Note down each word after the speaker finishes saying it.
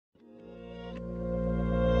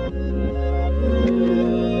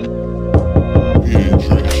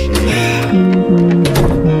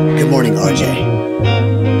RJ.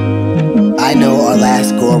 I know our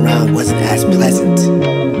last go-around wasn't as pleasant.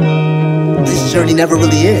 This journey never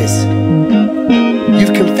really is.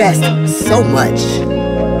 You've confessed so much.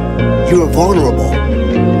 You were vulnerable.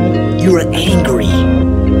 You were angry.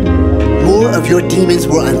 More of your demons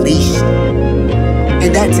were unleashed.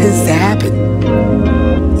 And that tends to happen.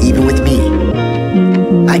 Even with me.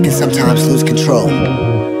 I can sometimes lose control.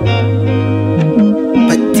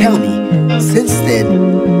 But tell me, since then,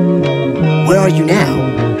 where are you now?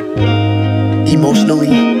 Emotionally?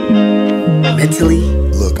 Mentally?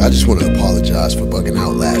 Look, I just want to apologize for bugging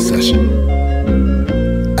out last session.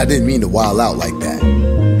 I didn't mean to wild out like that.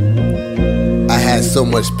 I had so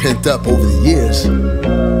much pent up over the years,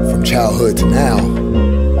 from childhood to now,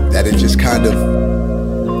 that it just kind of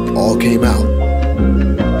all came out.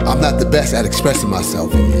 I'm not the best at expressing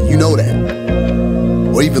myself, and you know that.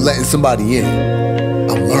 Or even letting somebody in.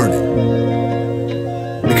 I'm learning.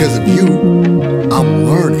 Because of you, I'm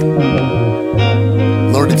learning.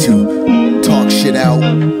 Learning to talk shit out,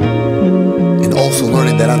 and also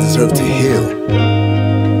learning that I deserve to heal.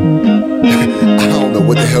 I don't know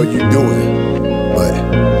what the hell you're doing, but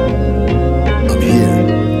I'm here.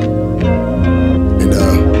 And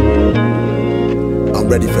I'm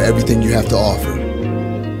ready for everything you have to offer.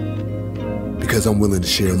 Because I'm willing to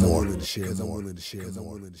share more. Beautiful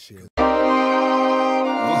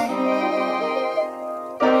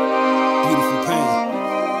pain.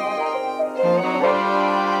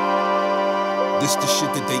 This the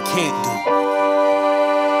shit that they can't do.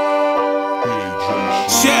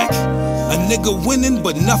 Check. A nigga winning,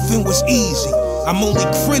 but nothing was easy. I'm only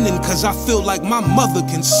grinning cause I feel like my mother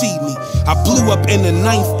can see me. I blew up in the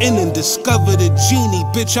 9th inning, discovered a genie.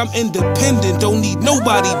 Bitch, I'm independent, don't need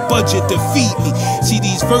nobody budget to feed me. See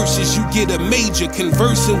these verses, you get a major,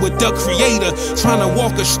 conversing with the creator. Trying to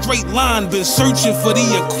walk a straight line, been searching for the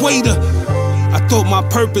equator. I thought my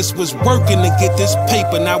purpose was working to get this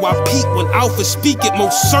paper. Now I peep when Alpha speak, it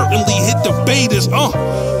most certainly hit the betas.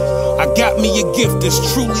 I got me a gift, it's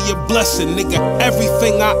truly a blessing, nigga.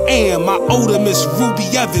 Everything I am, I owe to Miss Ruby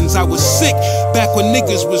Evans. I was sick back when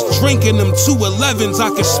niggas was drinking them 211s. I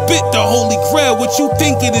could spit the Holy Grail, what you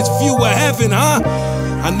think it is, view of heaven, huh?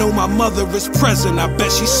 I know my mother is present, I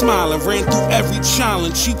bet she's smiling. Ran through every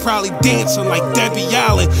challenge, she probably dancing like Debbie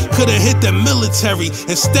Allen. Could've hit the military,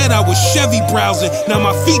 instead I was Chevy browsing. Now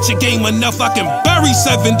my feature game enough, I can bury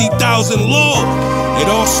 70,000, Lord. It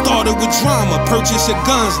all started with drama, purchase of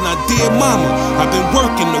guns. Now dear mama, I've been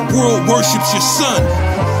working, the world worships your son.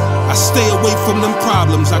 I stay away from them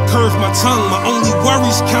problems, I curve my tongue. My only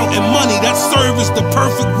worries counting money, that serve is the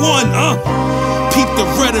perfect one, Peep the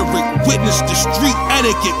rhetoric, witness the street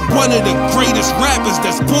etiquette. One of the greatest rappers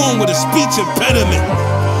that's born with a speech impediment.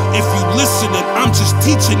 If you listening, I'm just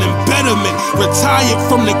teaching them betterment. Retired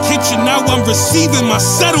from the kitchen, now I'm receiving my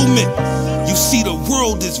settlement. You see the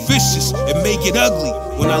world is vicious, it may get ugly.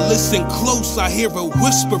 When I listen close, I hear her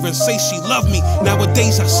whisper and say she love me.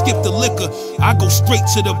 Nowadays I skip the liquor, I go straight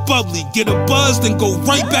to the bubbly. Get a buzz, then go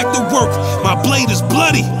right back to work. My blade is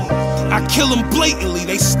bloody, I kill them blatantly,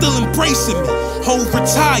 they still embracing me. Whole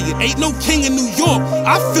retired, ain't no king in New York,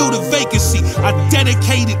 I feel the vacancy. I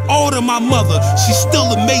dedicated all to my mother, she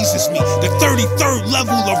still amazes me. The 33rd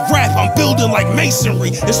level of rap, I'm building like masonry.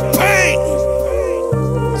 It's pain,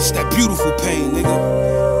 it's that beautiful pain, nigga.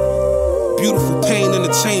 Beautiful Pain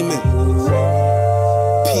Entertainment.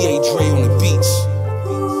 P.A. Dre on the beats.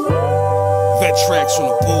 Vet Tracks on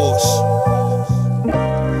the boards.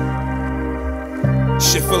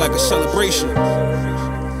 Shit feel like a celebration.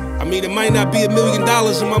 I mean, it might not be $1 million in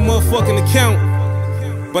my motherfucking account,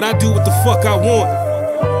 but I do what the fuck I want.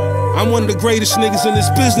 I'm one of the greatest niggas in this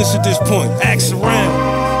business at this point. Axe around.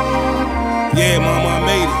 Yeah, Momma I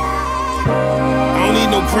Made It. I don't need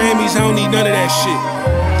no Grammys, I don't need none of that shit.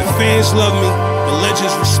 The fans love me, the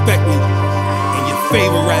legends respect me, and your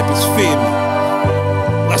favorite rappers fear me.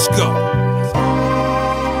 Let's go.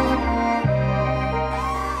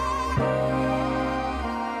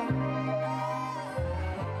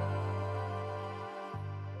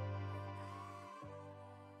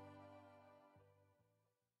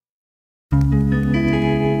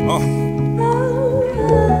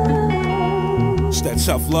 It's that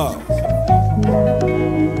tough love.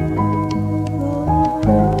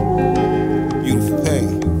 Beautiful pain.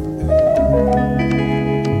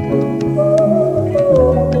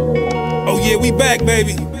 Oh yeah, we back,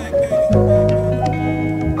 baby.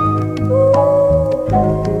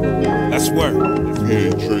 That's work.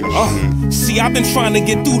 See, I've been trying to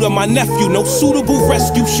get through to my nephew. No suitable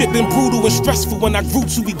rescue, shit been brutal and stressful when I grew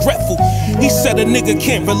too regretful. He said a nigga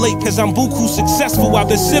can't relate cause I'm buku successful. I've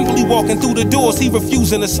been simply walking through the doors he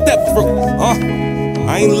refusing to step through.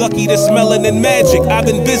 I ain't lucky, this melanin magic. I've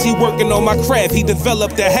been busy working on my craft, he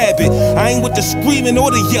developed a habit. I ain't with the screaming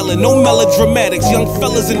or the yelling, no melodramatics. Young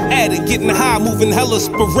fellas in attic, getting high, moving hella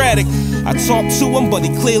sporadic. I talked to him, but he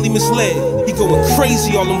clearly misled. He going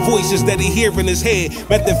crazy, all them voices that he hear in his head.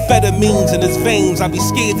 Methamphetamines in his veins, I be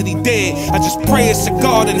scared that he dead. I just pray it's a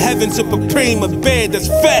God in heaven to prepare him a bed. That's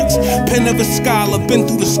facts, pen of a scholar, been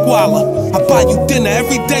through the squalor. I buy you dinner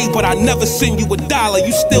every day, but I never send you $1.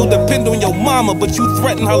 You still depend on your mama, but you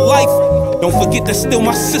threaten her life. Don't forget that's still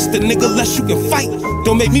my sister, nigga, less you can fight.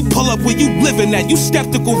 Don't make me pull up where you living at, you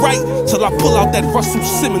skeptical, right? Till I pull out that Russell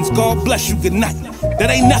Simmons, God bless you, good night. That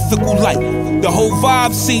ain't ethical light. The whole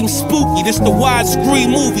vibe seems spooky. This the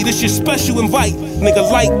widescreen movie. This your special invite.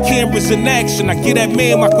 Nigga like cameras in action. I give that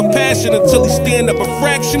man my compassion until he stand up a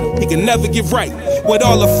fraction. He can never get right. With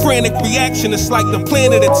all the frantic reaction, it's like the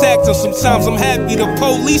planet attacked him. Sometimes I'm happy the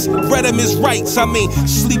police read him his rights. I mean,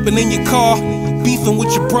 sleeping in your car, beefing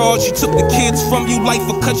with your broad. She took the kids from you. Life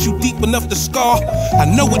will cut you deep enough to scar. I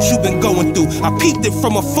know what you've been going through. I peeped it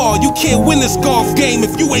from afar. You can't win this golf game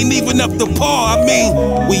if you ain't even up to par. I mean,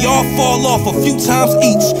 we all fall off a few times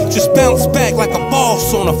each. Just bounce back like a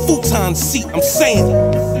boss on a futon seat. I'm saying,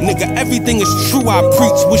 nigga, everything is true I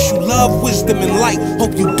preach. Wish you love, wisdom, and light.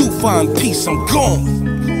 Hope you do find peace. I'm gone.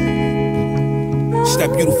 It's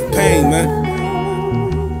that beautiful pain, man.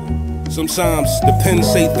 Sometimes the pen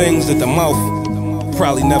say things that the mouth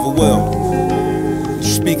probably never will.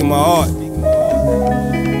 Just speaking my heart.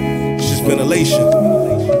 It's just ventilation.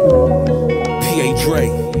 P.A. Dre.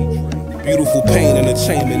 Beautiful Pain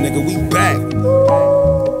Entertainment, nigga, we back.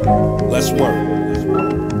 Let's work.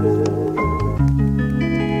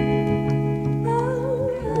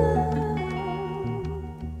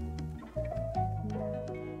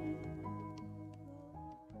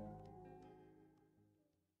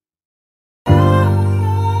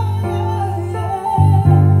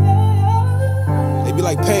 They be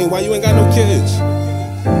like, Pain, why you ain't got no kids?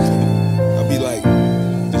 I be like,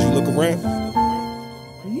 did you look around?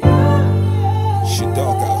 Shit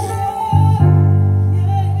dark out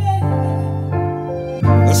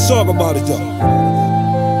here. Let's talk about it though.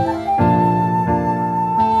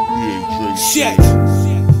 Check.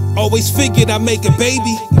 Always figured I'd make a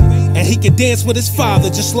baby and he could dance with his father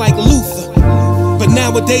just like Luther. But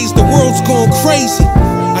nowadays the world's going crazy.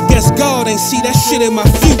 I guess God ain't see that shit in my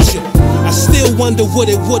future. I still wonder what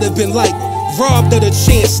it would have been like. Robbed of the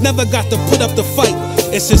chance, never got to put up the fight.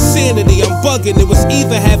 It's insanity, I'm bugging. It was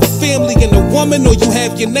either have a family and a woman or you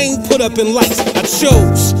have your name put up in lights. I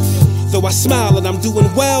chose. Though I smile and I'm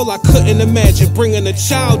doing well, I couldn't imagine bringing a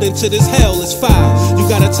child into this hell. It's foul. You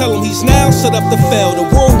gotta tell him he's now set up to fail. The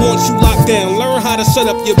world wants you locked down. Learn how to set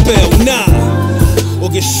up your bell. Nah. Or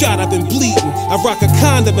get shot, I've been bleeding. I rock a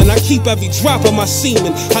condom and I keep every drop of my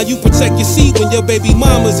semen. How you protect your seed when your baby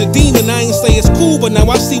mama's a demon? I ain't say it's cool, but now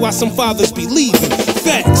I see why some fathers be leaving.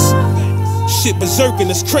 Facts. Shit berserking,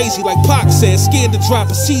 it's crazy like Pac said. Scared to drop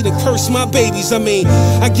a seed and curse my babies. I mean,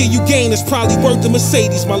 I give you gain, it's probably worth the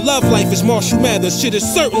Mercedes. My love life is Marshall Mathers. Shit is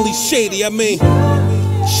certainly shady, I mean,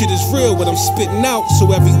 shit is real what I'm spitting out.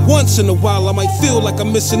 So every once in a while I might feel like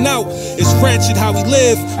I'm missing out. It's ratchet how we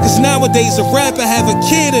live, cause nowadays a rapper have a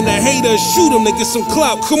kid and a hater shoot him to get some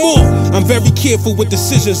clout. Come on, I'm very careful with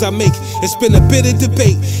decisions I make. It's been a bit of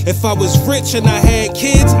debate. If I was rich and I had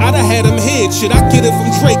kids, I'd have had them hid. Shit, I get it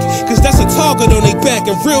from Drake, cause that's a target on their back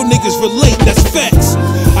and real niggas relate, that's facts.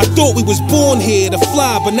 I thought we was born here to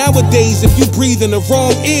fly, but nowadays if you breathe in the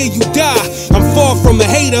wrong air, you die. I'm far from a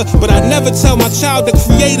hater, but I never tell my child the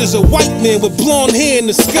creator's a white man with blonde hair in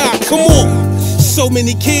the sky. Come on. So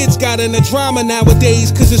many kids got in the drama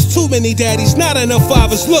nowadays, cause there's too many daddies, not enough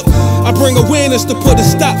fathers. Look, I bring awareness to put a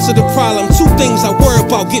stop to the problem. Two things I worry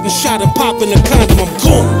about, getting shot and popping a condom. I'm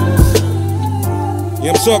gone.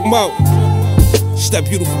 Yeah, I'm talking about. It's that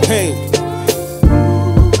beautiful pain.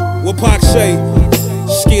 What Pac say?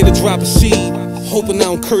 Scared to drop a seed, hoping I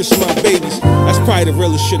don't curse my babies. That's probably the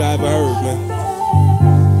realest shit I ever heard, man.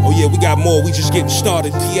 Oh yeah, we got more, we just getting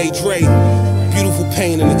started. P.A. Dre, Beautiful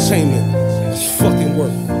Pain Entertainment. Let's fucking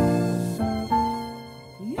work.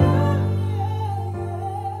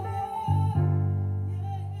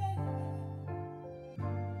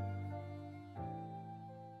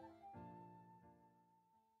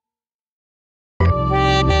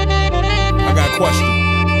 I got a question.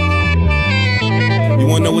 You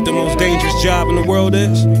wanna know what the most dangerous job in the world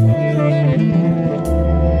is?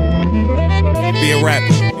 Be a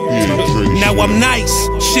rapper. Now I'm nice,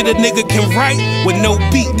 shit a nigga can write with no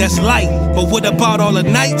beat, that's light. But what about all the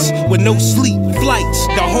nights with no sleep, flights,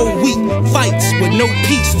 the whole week, fights with no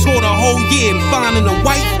peace, taught a whole year and finding a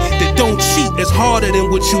wife that don't cheat is harder than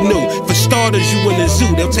what you knew. For starters, you in the zoo,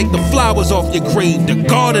 they'll take the flowers off your grave, the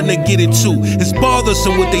gardener get it too. It's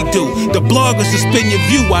bothersome what they do. The bloggers will spin your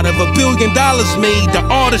view. Out of $1 billion made, the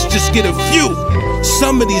artists just get a few.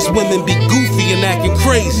 Some of these women be goofy and acting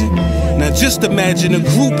crazy. Now just imagine a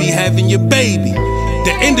groupie having your baby.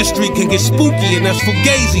 The industry can get spooky and that's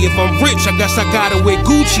fugazi. If I'm rich, I guess I gotta wear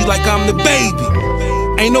Gucci like I'm the baby.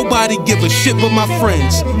 Ain't nobody give a shit but my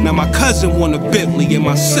friends. Now my cousin want a Bentley and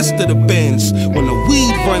my sister the Benz. When the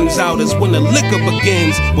weed runs out is when the liquor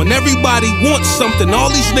begins. When everybody wants something, all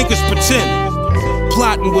these niggas pretend.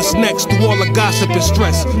 Plotting what's next through all the gossip and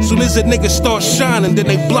stress. Soon as a nigga start shining, then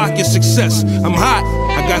they block your success. I'm hot,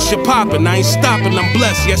 I got shit poppin', I ain't stopping, I'm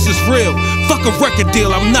blessed, yes it's real. Fuck a record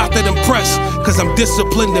deal, I'm not that impressed. Cause I'm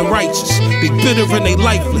disciplined and righteous. They bitter and they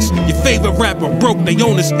lifeless. Your favorite rapper broke, they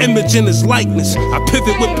own his image and his likeness. I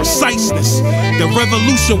pivot with preciseness. The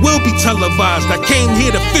revolution will be televised. I came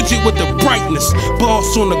here to fidget with the brightness.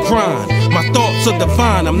 Boss on the grind, my thoughts are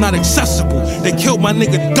divine, I'm not accessible. They killed my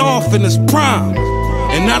nigga Dolph in his prime.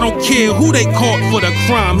 And I don't care who they caught for the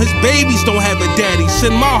crime. His babies don't have a daddy,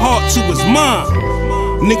 send my heart to his mom.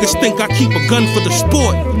 Niggas think I keep a gun for the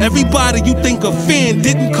sport. Everybody you think a fan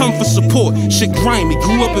didn't come for support. Shit grimy,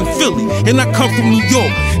 grew up in Philly, and I come from New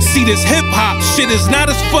York. See, this hip-hop shit is not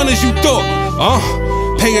as fun as you thought.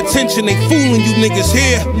 Pay attention, they fooling you niggas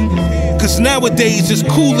here. Cause nowadays it's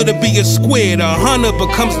cooler to be a square. The hunter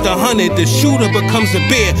becomes the hunted, the shooter becomes the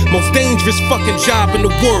bear. Most dangerous fucking job in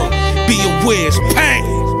the world. Be aware, it's pain.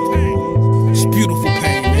 It's beautiful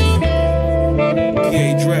pain, nigga.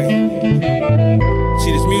 P.A. Dre.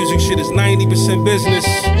 See, this music shit is 90% business,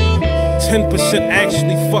 10%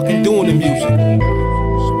 actually fucking doing the music.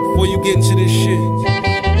 So before you get into this shit,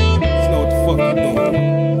 just know what the fuck you're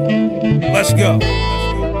doing. Let's go.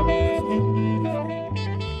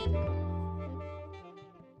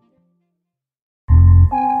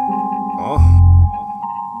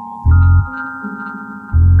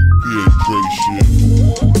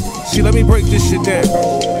 See, let me break this shit down.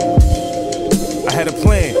 I had a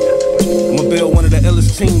plan. I'ma build one of the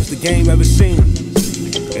illest teams the game ever seen.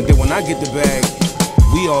 And then when I get the bag,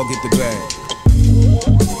 we all get the bag.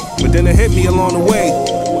 But then it hit me along the way.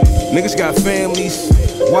 Niggas got families,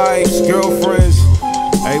 wives, girlfriends.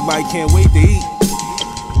 Everybody can't wait to eat.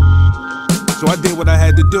 So I did what I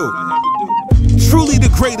had to do. Truly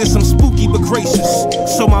the greatest, I'm spooky but gracious.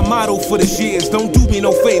 So my motto for this year is don't do me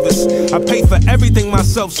no favors. I pay for everything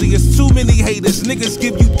myself, see it's too many haters. Niggas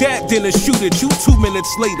give you that, then they shoot at you 2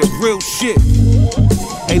 minutes later, real shit.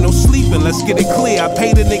 Ain't no sleeping, let's get it clear. I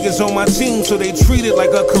pay the niggas on my team so they treat it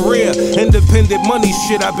like a career. Independent money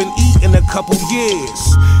shit I've been eating a couple years.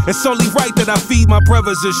 It's only right that I feed my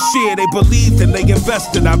brothers a share. They believed and they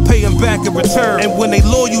invested, I pay them back in return. And when they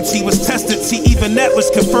loyalty was tested, see even that was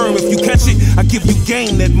confirmed. If you catch it, I give you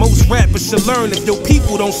game that most rappers should learn. If your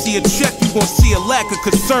people don't see a check, you gon' see a lack of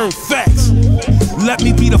concern. Facts. Let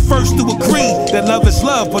me be the first to agree that love is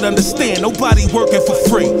love, but understand nobody working for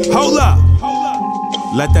free. Hold up.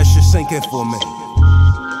 Let that shit sink in for a minute.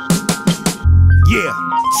 Yeah,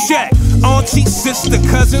 check. Auntie, sister,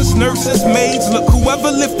 cousins, nurses, maids. Look,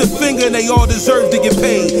 whoever lift a finger, they all deserve to get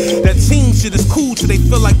paid. That team shit is cool till they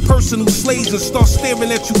feel like personal slaves and start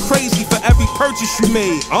staring at you crazy for every purchase you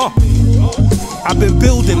made. I've been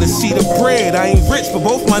building to see the bread. I ain't rich, but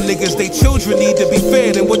both my niggas, they children need to be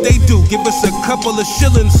fed. And what they do, give us a couple of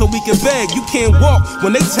shillings so we can beg. You can't walk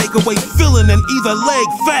when they take away feeling in either leg.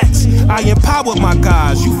 Facts. I empower my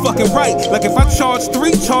guys, you fucking right. Like if I charge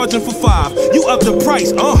 3, charging for 5. You up the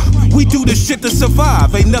price, we do this shit to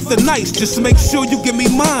survive. Ain't nothing nice, just make sure you give me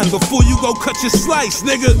mine before you go cut your slice,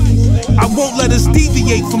 nigga. I won't let us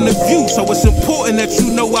deviate from the view, so it's important that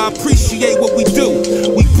you know I appreciate what we do.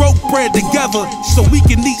 We broke bread together so we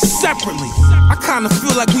can eat separately. I kinda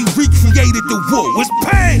feel like we recreated the war. It's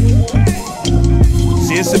pain.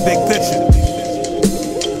 See, it's a big picture.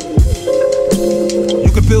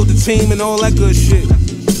 You can build a team and all that good shit,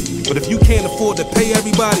 but if you can't afford to pay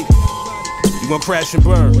everybody, you gon' crash and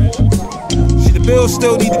burn. See, the bills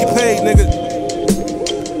still need to get paid, nigga.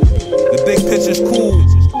 The big picture's cool,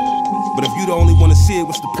 but if you the only one to see it,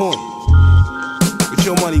 what's the point? Get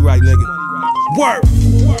your money right, nigga. Work!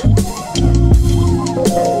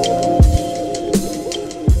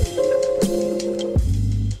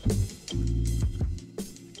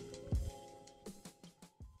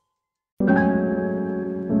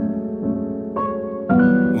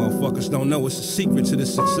 Motherfuckers don't know it's a secret to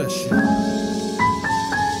this success shit.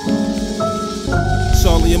 It's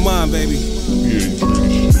all in your mind, baby.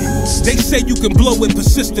 They say you can blow with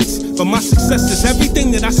persistence, but my success is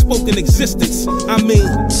everything that I spoke in existence. I mean,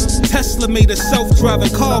 Tesla made a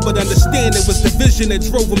self-driving car, but understand it was the vision that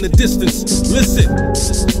drove him the distance. Listen,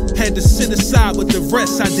 had to sit aside with the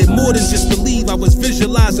rest. I did more than just believe, I was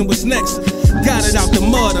visualizing what's next. Got it out the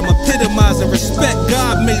mud, I'm epitomizing respect.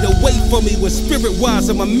 God made a way for me when spirit-wise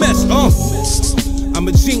I'm a mess. I'm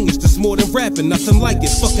a genius, that's more than rapping, nothing like it.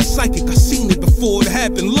 Fucking psychic, I seen it before it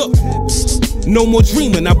happened. Look, no more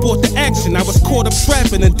dreaming, I bought the action. I was caught up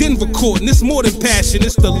trapping and then recording. It's more than passion,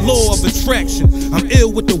 it's the law of attraction. I'm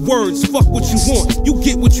ill with the words, fuck what you want. You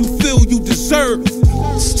get what you feel you deserve.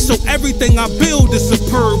 So everything I build is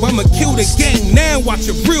superb. I'ma kill the game, now watch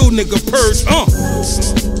a real nigga purge.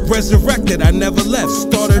 Resurrected, I never left.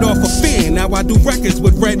 Started off a fan, now I do records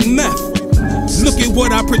with red and meth. Look at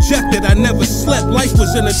what I projected, I never slept. Life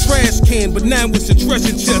was in a trash can, but now it's a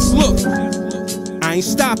treasure chest. Look, I ain't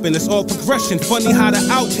stopping, it's all progression. Funny how the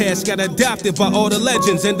outcast got adopted by all the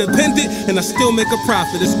legends. Independent, and I still make a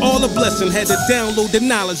profit. It's all a blessing. Had to download the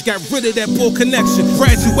knowledge, got rid of that poor connection.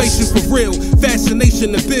 Graduation for real,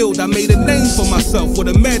 fascination to build. I made a name for myself with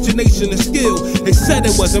imagination and skill. They said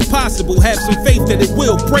it wasn't possible, have some faith that it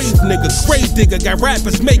will. Brave nigga, grave digger, got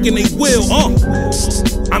rappers making they will.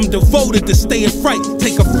 I'm devoted to staying right.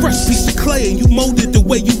 Take a fresh piece of clay and you mold it the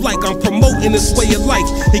way you like. I'm promoting this way of life.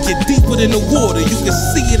 It get deeper than the water. You can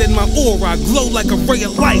see it in my aura. I glow like a ray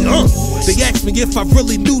of light. They asked me if I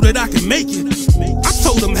really knew that I could make it. I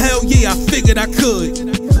told them hell yeah, I figured I could.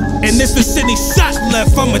 And if it's any shot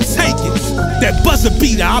left, I'ma take it. That buzzer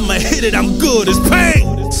beater, I'ma hit it. I'm good as pain.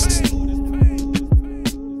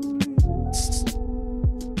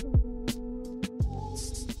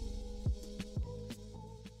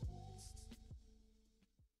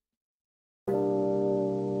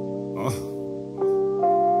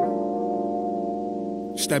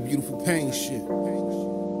 It's that beautiful pain shit.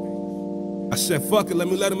 I said, fuck it, let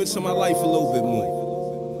me let him into my life a little bit more.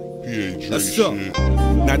 Let's go.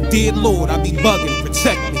 Now, dear Lord, I be bugging,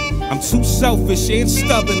 protect me. I'm too selfish and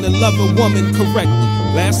stubborn to love a woman correctly.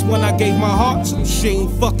 Last one I gave my heart to, she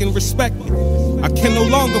ain't fucking respect me. I can no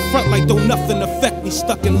longer front like don't nothing affect me.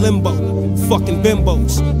 Stuck in limbo, fucking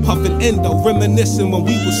bimbos, puffing endo, reminiscing when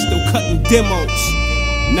we was still cutting demos.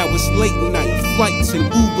 Now it's late night, flights and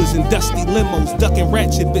Ubers and dusty limos, ducking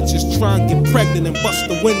ratchet bitches trying to get pregnant and bust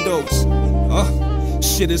the windows.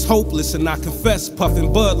 Shit is hopeless and I confess,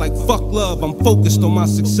 puffing bud like fuck love, I'm focused on my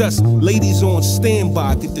success. Ladies on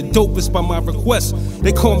standby, get the dopest by my request.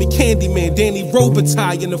 They call me Candyman, Danny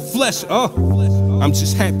Robitaille in the flesh. I'm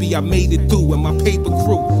just happy I made it through and my paper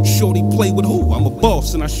crew. Shorty play with who? I'm a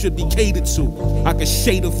boss and I should be catered to. I can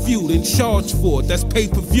shade a few, then charge for it, that's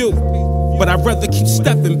pay-per-view. But I'd rather keep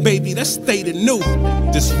stepping, baby, that's stated new.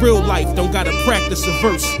 This real life, don't gotta practice a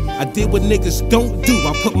verse. I did what niggas don't do,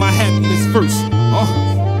 I put my happiness first.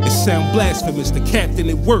 It sound blasphemous, the captain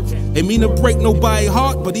at work. Ain't mean to break nobody's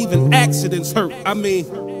heart, but even accidents hurt. I mean,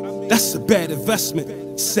 that's a bad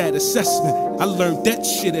investment, sad assessment. I learned that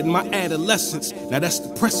shit in my adolescence. Now that's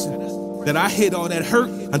depressing, that I hid all that hurt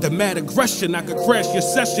under mad aggression. I could crash your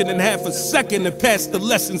session in half a second and pass the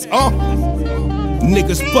lessons.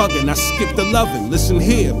 Niggas bugging, I skip the loving. Listen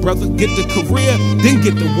here, brother, get the career, then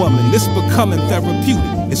get the woman. This becoming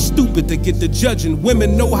therapeutic. It's stupid to get the judging.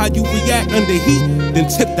 Women know how you react under heat, then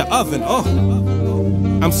tip the oven.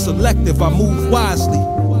 I'm selective, I move wisely.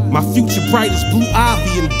 My future bright is blue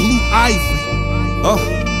ivy and blue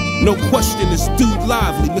ivory. No question, it's dude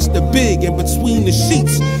lively. Mr. Big in between the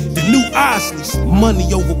sheets. The new Isleys,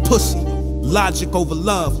 money over pussy, logic over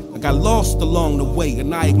love. I got lost along the way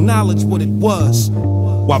and I acknowledge what it was.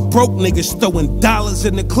 While broke niggas throwing dollars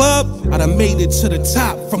in the club, I done made it to the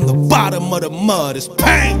top from the bottom of the mud. It's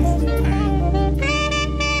pain.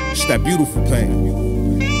 It's that beautiful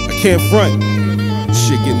pain. I can't front.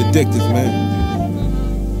 Shit getting addictive, man.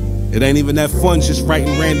 It ain't even that fun just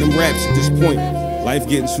writing random raps at this point. Life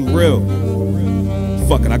getting too real.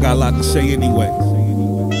 Fuck it, I got a lot to say anyway.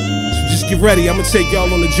 So just get ready, I'ma take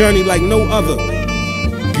y'all on a journey like no other.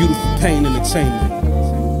 Beautiful pain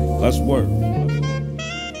entertainment. Let's work.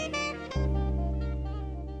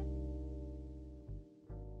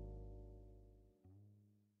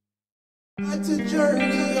 It's a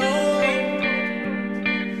journey on.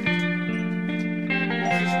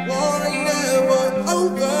 This war ain't never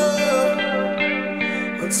over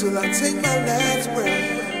until I take my last breath.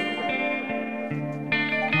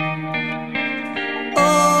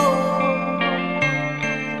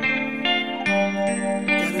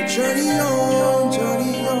 Journey on,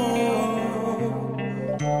 journey on.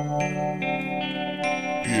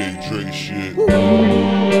 Yeah, Dre shit.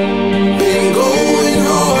 Been going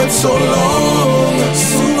hard. so long,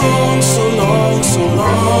 so long, so long, so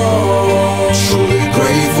long. Truly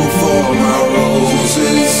grateful for my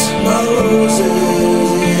roses,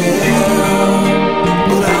 yeah.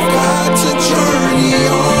 But I've got to journey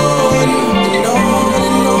on and on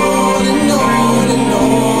and on and on and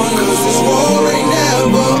on, 'cause this war ain't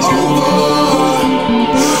never over.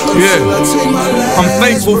 Yeah, I'm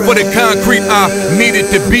thankful for the concrete I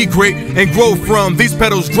needed to be great and grow from. These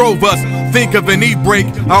pedals drove us. Think of an e-brake,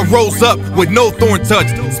 I rose up with no thorn touch.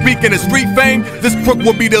 Speaking of street fame, this crook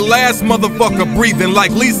will be the last motherfucker breathing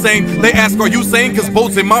like Lee saying. They ask, are you sane? Cause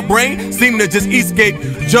boats in my brain seem to just escape.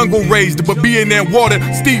 Jungle raised, but being in water,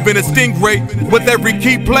 Steven a stingray. With every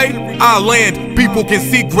key play, I land, people can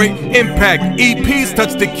see great impact. EPs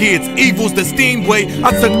touch the kids, evil's the steam way.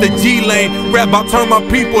 I took the G lane, rap, I turn my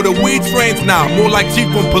people to weed strains now. More like chief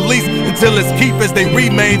from police until it's keep as they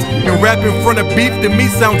remains. And rap in front of beef to me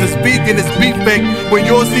sounds as vegan as beef fake. When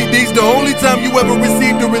your CD's the only time you ever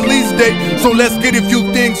received a release date. So let's get a few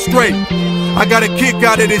things straight. I got a kick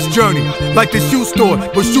out of this journey, like the shoe store,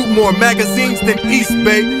 but shoot more magazines than East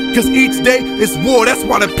Bay. Cause each day is war, that's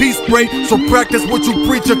why the peace break. So practice what you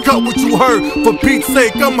preach or cut what you heard. For Pete's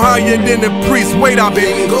sake, I'm higher than the priest. Wait, I've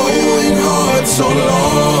been going hard so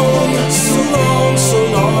long, so long, so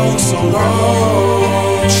long, so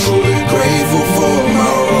long. Truly grateful for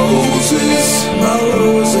my roses,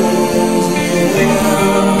 yeah.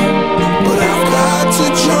 But I've got to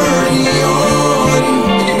journey on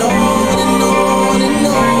and on and on and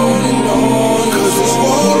on and on, 'cause this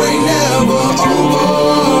war ain't never over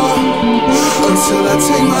until I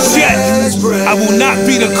take my last breath. I will not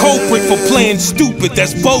be the culprit for playing stupid,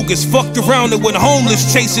 that's bogus. Fucked around and went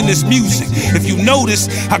homeless chasing this music. If you notice,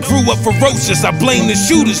 I grew up ferocious, I blame the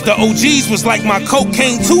shooters. The OGs was like my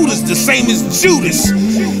cocaine tutors, the same as Judas.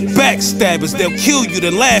 Backstabbers, they'll kill you,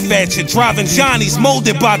 then laugh at you. Driving Johnnies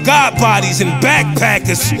molded by God bodies and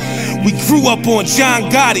backpackers. We grew up on John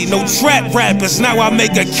Gotti, no trap rappers. Now I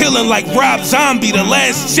make a killing like Rob Zombie, the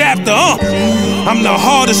last chapter. I'm the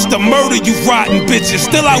hardest to murder, you rotten bitches.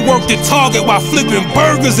 Still I work the target while flipping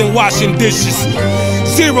burgers and washing dishes.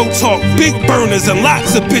 Zero talk, big burners and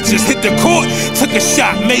lots of bitches. Hit the court, took a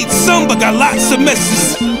shot, made some but got lots of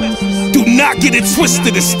misses. Do not get it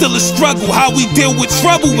twisted, it's still a struggle. How we deal with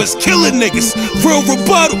trouble is killing niggas, real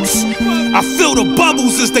rebuttals. I feel the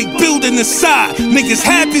bubbles as they building inside. Niggas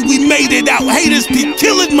happy we made it out, haters be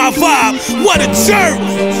killing my vibe. What a jerk!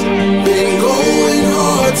 Been going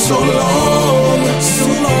hard so long, so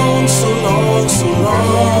long, so long, so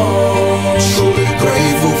long. Truly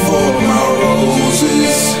grateful for my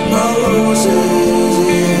roses,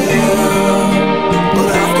 yeah. But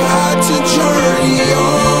I've got to journey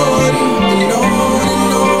on and on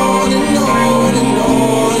and on and on and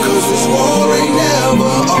on, 'cause this war ain't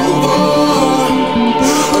never over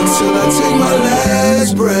until I take my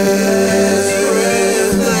last breath,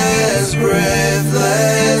 last breath,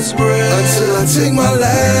 last breath, until I take my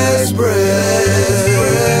last breath.